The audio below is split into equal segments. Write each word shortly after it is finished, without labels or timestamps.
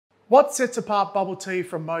What sets apart bubble tea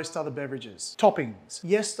from most other beverages? Toppings.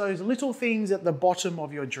 Yes, those little things at the bottom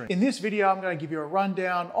of your drink. In this video, I'm going to give you a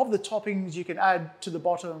rundown of the toppings you can add to the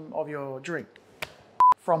bottom of your drink.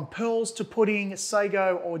 From pearls to pudding,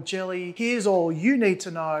 sago or jelly, here's all you need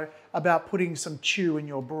to know about putting some chew in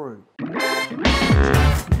your brew.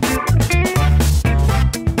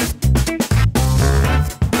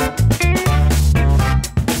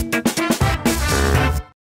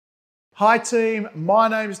 Hi team, my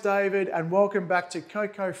name's David and welcome back to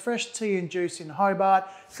CoCo Fresh Tea and Juice in Hobart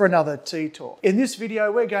for another tea talk. In this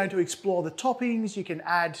video, we're going to explore the toppings you can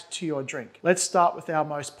add to your drink. Let's start with our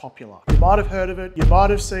most popular. You might have heard of it, you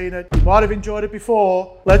might have seen it, you might have enjoyed it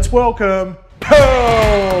before. Let's welcome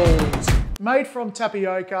pearls! Made from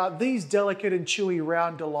tapioca, these delicate and chewy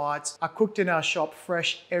round delights are cooked in our shop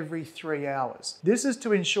fresh every 3 hours. This is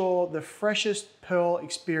to ensure the freshest pearl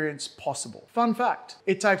experience possible. Fun fact,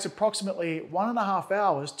 it takes approximately 1.5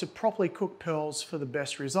 hours to properly cook pearls for the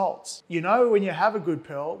best results. You know when you have a good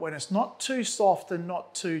pearl, when it's not too soft and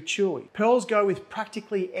not too chewy. Pearls go with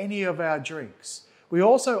practically any of our drinks. We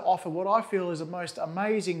also offer what I feel is the most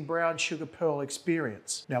amazing brown sugar pearl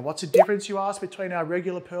experience. Now, what's the difference, you ask, between our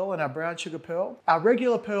regular pearl and our brown sugar pearl? Our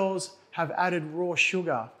regular pearls have added raw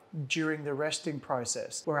sugar during the resting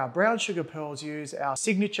process, where our brown sugar pearls use our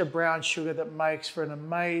signature brown sugar that makes for an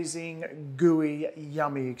amazing, gooey,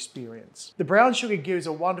 yummy experience. The brown sugar gives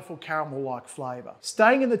a wonderful caramel-like flavor.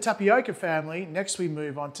 Staying in the tapioca family, next we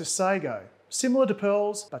move on to sago. Similar to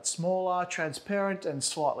pearls, but smaller, transparent, and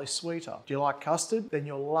slightly sweeter. Do you like custard? Then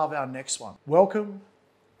you'll love our next one. Welcome,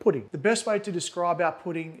 pudding. The best way to describe our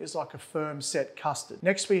pudding is like a firm set custard.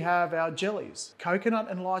 Next we have our jellies,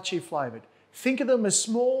 coconut and lychee flavored. Think of them as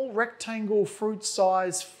small rectangle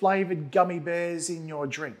fruit-sized flavored gummy bears in your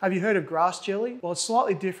drink. Have you heard of grass jelly? Well, it's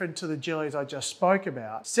slightly different to the jellies I just spoke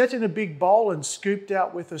about. Set in a big bowl and scooped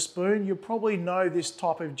out with a spoon, you'll probably know this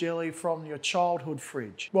type of jelly from your childhood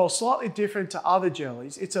fridge. Well, slightly different to other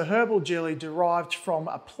jellies, it's a herbal jelly derived from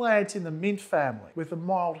a plant in the mint family with a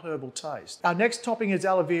mild herbal taste. Our next topping is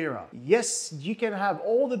aloe vera. Yes, you can have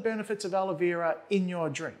all the benefits of aloe vera in your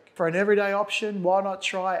drink. For an everyday option, why not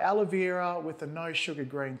try aloe vera with a no sugar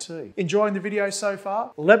green tea? Enjoying the video so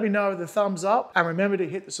far? Let me know with a thumbs up and remember to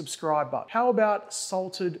hit the subscribe button. How about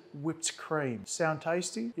salted whipped cream? Sound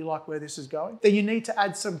tasty? You like where this is going? Then you need to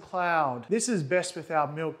add some cloud. This is best with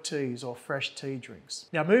our milk teas or fresh tea drinks.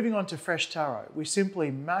 Now moving on to fresh taro. We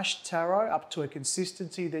simply mash taro up to a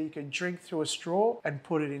consistency that you can drink through a straw and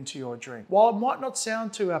put it into your drink. While it might not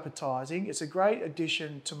sound too appetizing, it's a great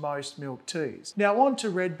addition to most milk teas. Now on to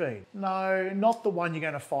red bean. No, not the one you're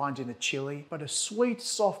going to find in a chili, but a sweet,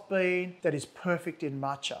 soft bean that is perfect in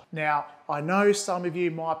matcha. Now, I know some of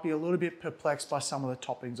you might be a little bit perplexed by some of the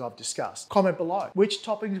toppings I've discussed. Comment below. Which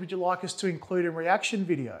toppings would you like us to include in reaction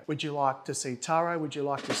video? Would you like to see taro? Would you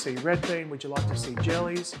like to see red bean? Would you like to see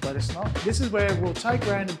jellies? Let us know. This is where we'll take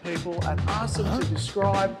random people and ask them to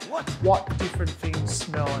describe what different things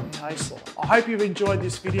smell and taste like. I hope you've enjoyed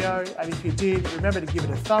this video, and if you did, remember to give it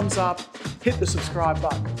a thumbs up, hit the subscribe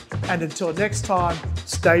button, and until next time,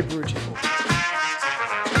 stay beautiful.